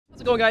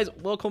How's it going, guys?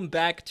 Welcome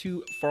back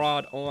to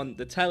Fraud on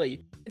the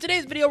Telly. In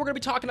today's video, we're going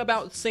to be talking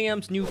about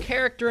Sam's new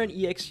character in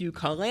EXU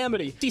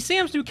Calamity. See,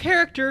 Sam's new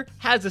character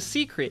has a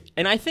secret,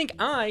 and I think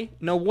I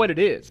know what it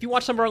is. If you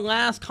watched some of our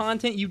last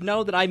content, you'd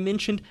know that I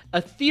mentioned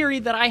a theory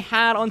that I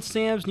had on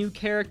Sam's new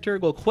character,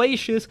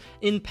 Loquacious,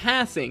 in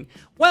passing.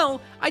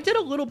 Well, I did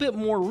a little bit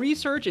more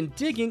research and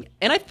digging,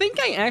 and I think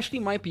I actually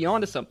might be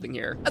onto something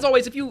here. As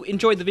always, if you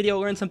enjoyed the video,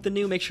 learned something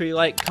new, make sure you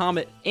like,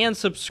 comment, and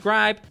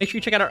subscribe. Make sure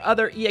you check out our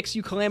other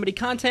EXU Calamity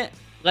content.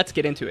 Let's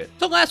get into it.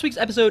 So last week's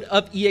episode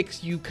of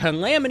EXU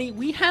Calamity,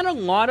 we had a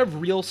lot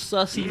of real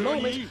sussy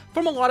moments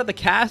from a lot of the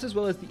cast as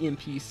well as the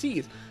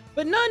NPCs.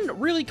 But none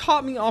really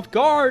caught me off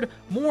guard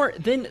more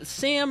than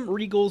Sam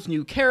Riegel's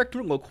new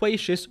character,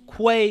 Loquacious,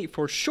 Quay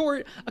for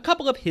short, a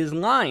couple of his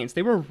lines.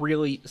 They were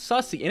really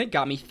sussy, and it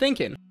got me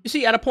thinking. You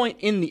see, at a point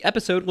in the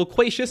episode,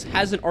 Loquacious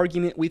has an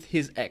argument with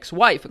his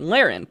ex-wife,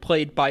 Laren,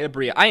 played by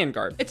Abria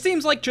Iyengar. It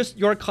seems like just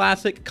your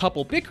classic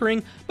couple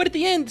bickering, but at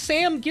the end,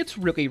 Sam gets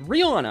really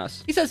real on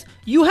us. He says,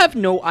 "You have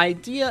no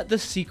idea the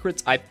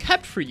secrets I've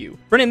kept for you."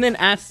 Brennan then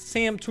asks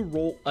Sam to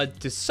roll a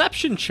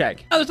deception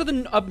check. Now, there's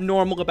nothing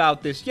abnormal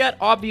about this yet.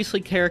 Obviously,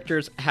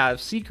 characters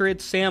have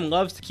secrets. Sam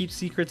loves to keep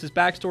secrets, his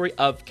backstory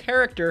of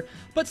character.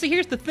 But see,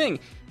 here's the thing.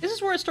 This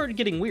is where it started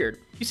getting weird.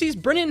 You see,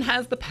 Brennan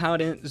has the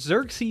paladin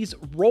Xerxes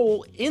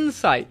roll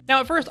insight. Now,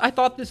 at first, I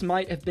thought this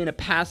might have been a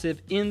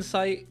passive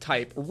insight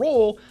type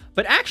roll,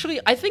 but actually,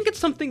 I think it's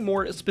something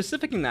more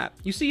specific than that.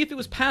 You see, if it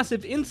was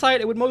passive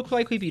insight, it would most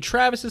likely be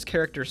Travis's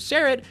character,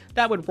 Sarah,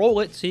 that would roll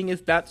it, seeing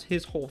as that's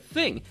his whole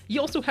thing. He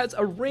also has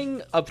a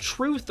ring of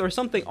truth or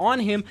something on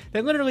him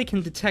that literally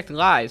can detect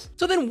lies.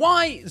 So then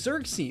why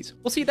Xerxes?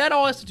 Well, see, that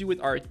all has to do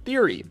with our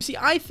theory. You see,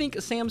 I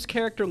think Sam's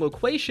character,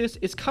 Loquacious,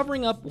 is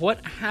covering up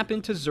what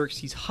happened to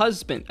Xerxes'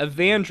 husband,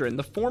 Evandrin,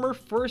 the former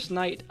first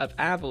knight of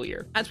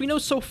Avalier. As we know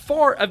so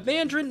far,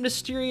 Evandrin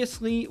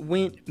mysteriously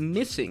went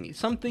missing.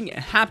 Something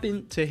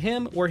happened to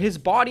him where his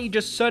body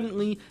just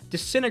suddenly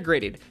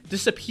disintegrated,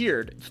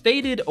 disappeared,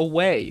 faded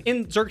away.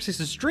 In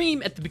Xerxes'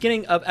 dream at the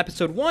beginning of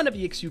episode 1 of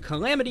EXU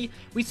Calamity,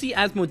 we see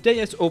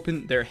Asmodeus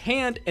open their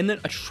hand and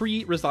then a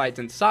tree resides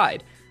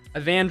inside.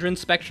 Evandrin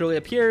spectrally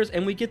appears,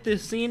 and we get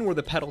this scene where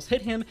the petals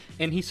hit him,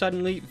 and he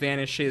suddenly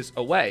vanishes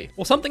away.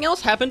 Well, something else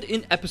happened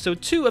in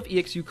episode 2 of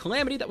EXU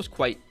Calamity that was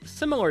quite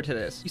similar to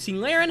this. You see,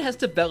 Laren has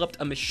developed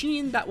a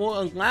machine that will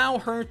allow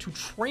her to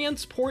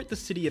transport the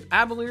city of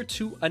Avalier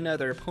to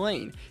another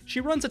plane.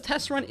 She runs a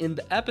test run in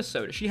the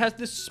episode. She has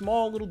this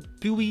small little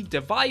buoy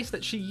device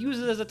that she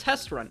uses as a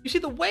test run. You see,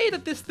 the way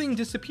that this thing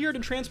disappeared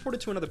and transported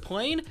to another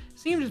plane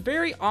seems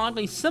very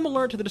oddly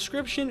similar to the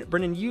description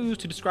Brennan used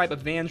to describe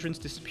Evandrin's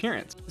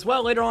disappearance. As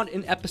well, later on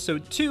in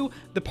episode 2,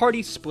 the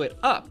party split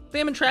up.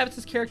 Sam and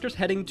Travis's characters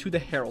heading to the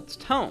Herald's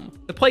Tome,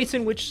 the place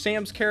in which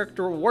Sam's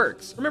character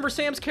works. Remember,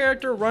 Sam's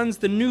character runs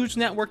the news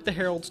network, the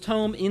Herald's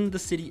Tome, in the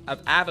city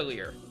of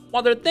Avalier.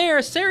 While they're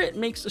there, Sarah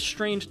makes a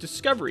strange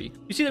discovery.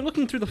 You see, they're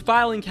looking through the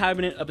filing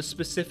cabinet of a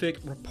specific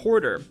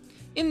reporter.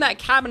 In that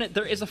cabinet,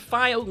 there is a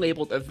file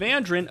labeled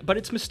Evandrin, but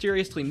it's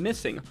mysteriously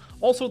missing.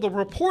 Also, the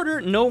reporter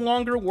no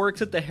longer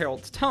works at the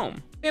Herald's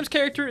Tome. Sam's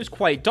character is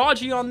quite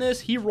dodgy on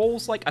this. He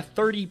rolls like a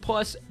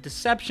 30+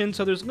 deception,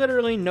 so there's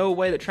literally no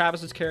way that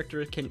Travis's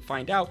character can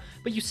find out.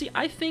 But you see,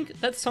 I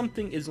think that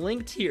something is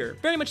linked here.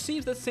 Very much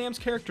seems that Sam's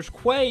character,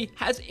 Quay,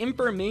 has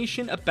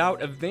information about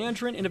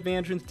Evandrin and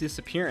Evandrin's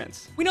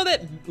disappearance. We know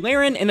that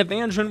Laren and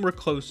Evandrin were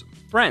close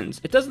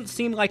friends. It doesn't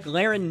seem like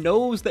Laren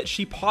knows that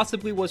she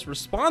possibly was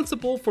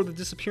responsible for the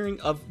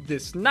disappearing of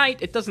this knight.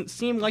 It doesn't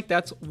seem like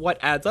that's what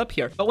adds up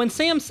here. But when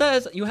Sam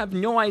says, "You have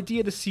no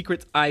idea the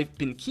secrets I've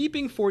been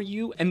keeping for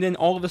you," and then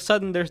all of a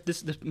sudden there's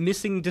this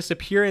missing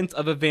disappearance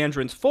of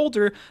Evandrin's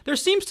folder, there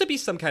seems to be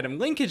some kind of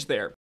linkage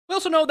there. We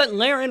also know that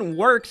Laren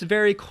works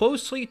very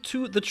closely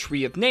to the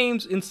Tree of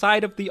Names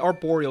inside of the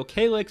Arboreal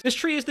Calyx. This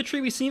tree is the tree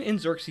we see in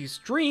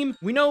Xerxes' dream.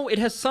 We know it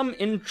has some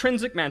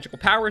intrinsic magical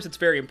powers. It's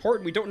very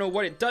important. We don't know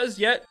what it does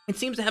yet. It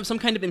seems to have some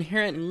kind of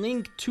inherent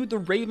link to the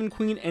Raven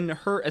Queen and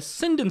her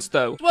ascendance,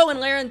 though. Well, when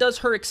Laren does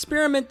her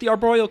experiment, the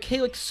Arboreal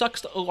Calyx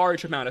sucks a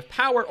large amount of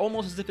power,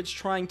 almost as if it's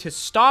trying to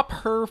stop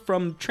her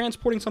from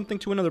transporting something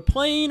to another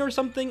plane or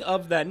something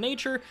of that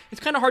nature. It's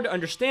kind of hard to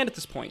understand at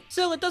this point.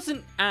 Still, it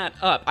doesn't add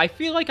up. I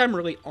feel like I'm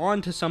really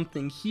onto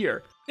something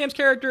here. Sam's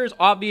character is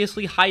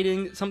obviously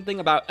hiding something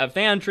about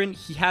Evandrin.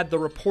 He had the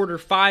reporter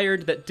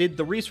fired that did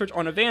the research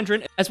on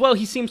Evandrin. As well,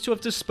 he seems to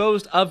have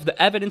disposed of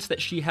the evidence that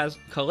she has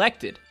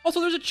collected. Also,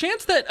 there's a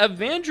chance that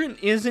Evandrin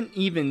isn't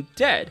even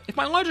dead. If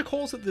my logic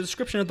holds that the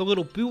description of the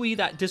little buoy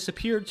that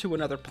disappeared to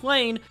another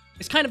plane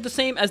is kind of the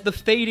same as the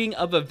fading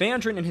of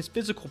Evandrin in his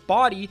physical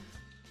body,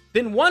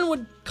 then one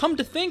would come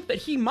to think that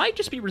he might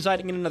just be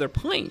residing in another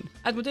plane.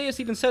 Asmodeus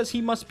even says he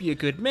must be a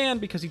good man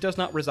because he does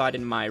not reside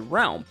in my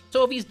realm.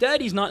 So if he's dead,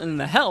 he's not in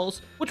the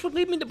hells, which would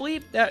lead me to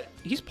believe that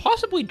he's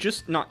possibly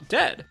just not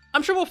dead.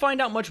 I'm sure we'll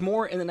find out much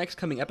more in the next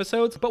coming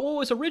episodes, but what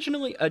was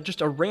originally just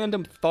a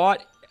random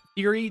thought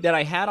theory that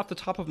I had off the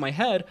top of my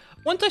head,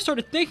 once I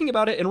started thinking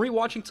about it and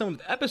rewatching some of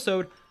the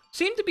episode,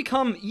 seem to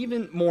become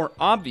even more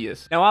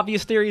obvious. Now,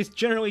 obvious theories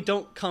generally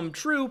don't come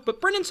true, but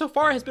Brennan so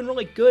far has been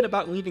really good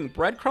about leaving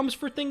breadcrumbs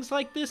for things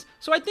like this,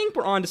 so I think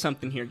we're onto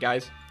something here,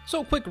 guys.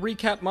 So, quick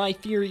recap, my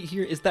theory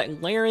here is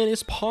that Laren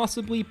is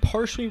possibly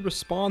partially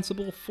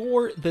responsible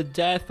for the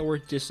death or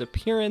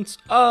disappearance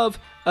of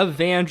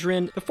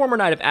Evandrin, the former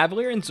Knight of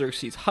Avalere and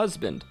Xerxes'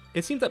 husband.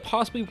 It seems that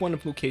possibly one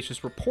of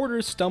Loquacious'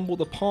 reporters stumbled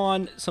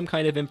upon some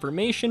kind of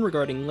information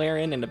regarding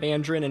Laren and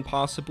Evandrin and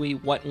possibly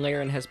what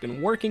Laren has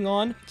been working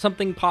on,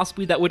 something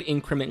possibly that would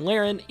incriminate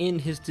Laren in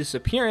his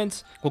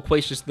disappearance.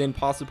 Loquacious then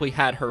possibly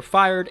had her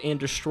fired and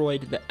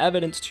destroyed the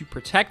evidence to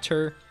protect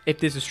her. If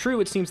this is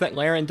true, it seems that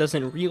Laren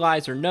doesn't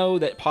realize or know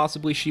that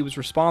possibly she was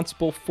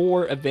responsible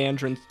for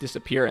Evandrin's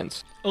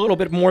disappearance. A little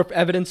bit more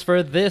evidence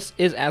for this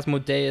is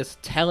Asmodeus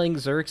telling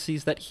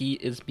Xerxes that he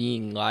is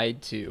being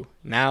lied to.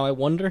 Now I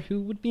wonder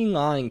who would be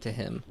lying to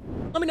him.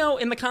 Let me know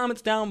in the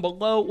comments down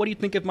below, what do you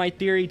think of my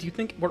theory? Do you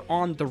think we're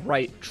on the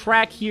right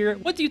track here?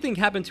 What do you think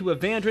happened to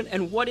Evandrin,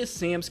 and what is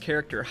Sam's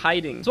character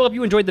hiding? So if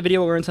you enjoyed the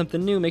video or learned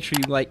something new, make sure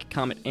you like,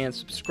 comment, and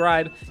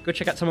subscribe. Go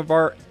check out some of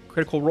our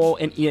Critical Role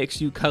and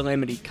EXU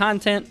Calamity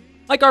content,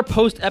 like our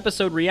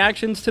post-episode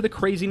reactions to the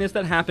craziness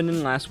that happened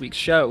in last week's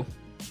show.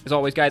 As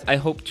always, guys, I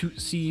hope to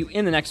see you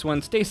in the next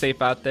one. Stay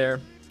safe out there.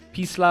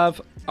 Peace,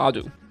 love,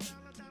 adieu.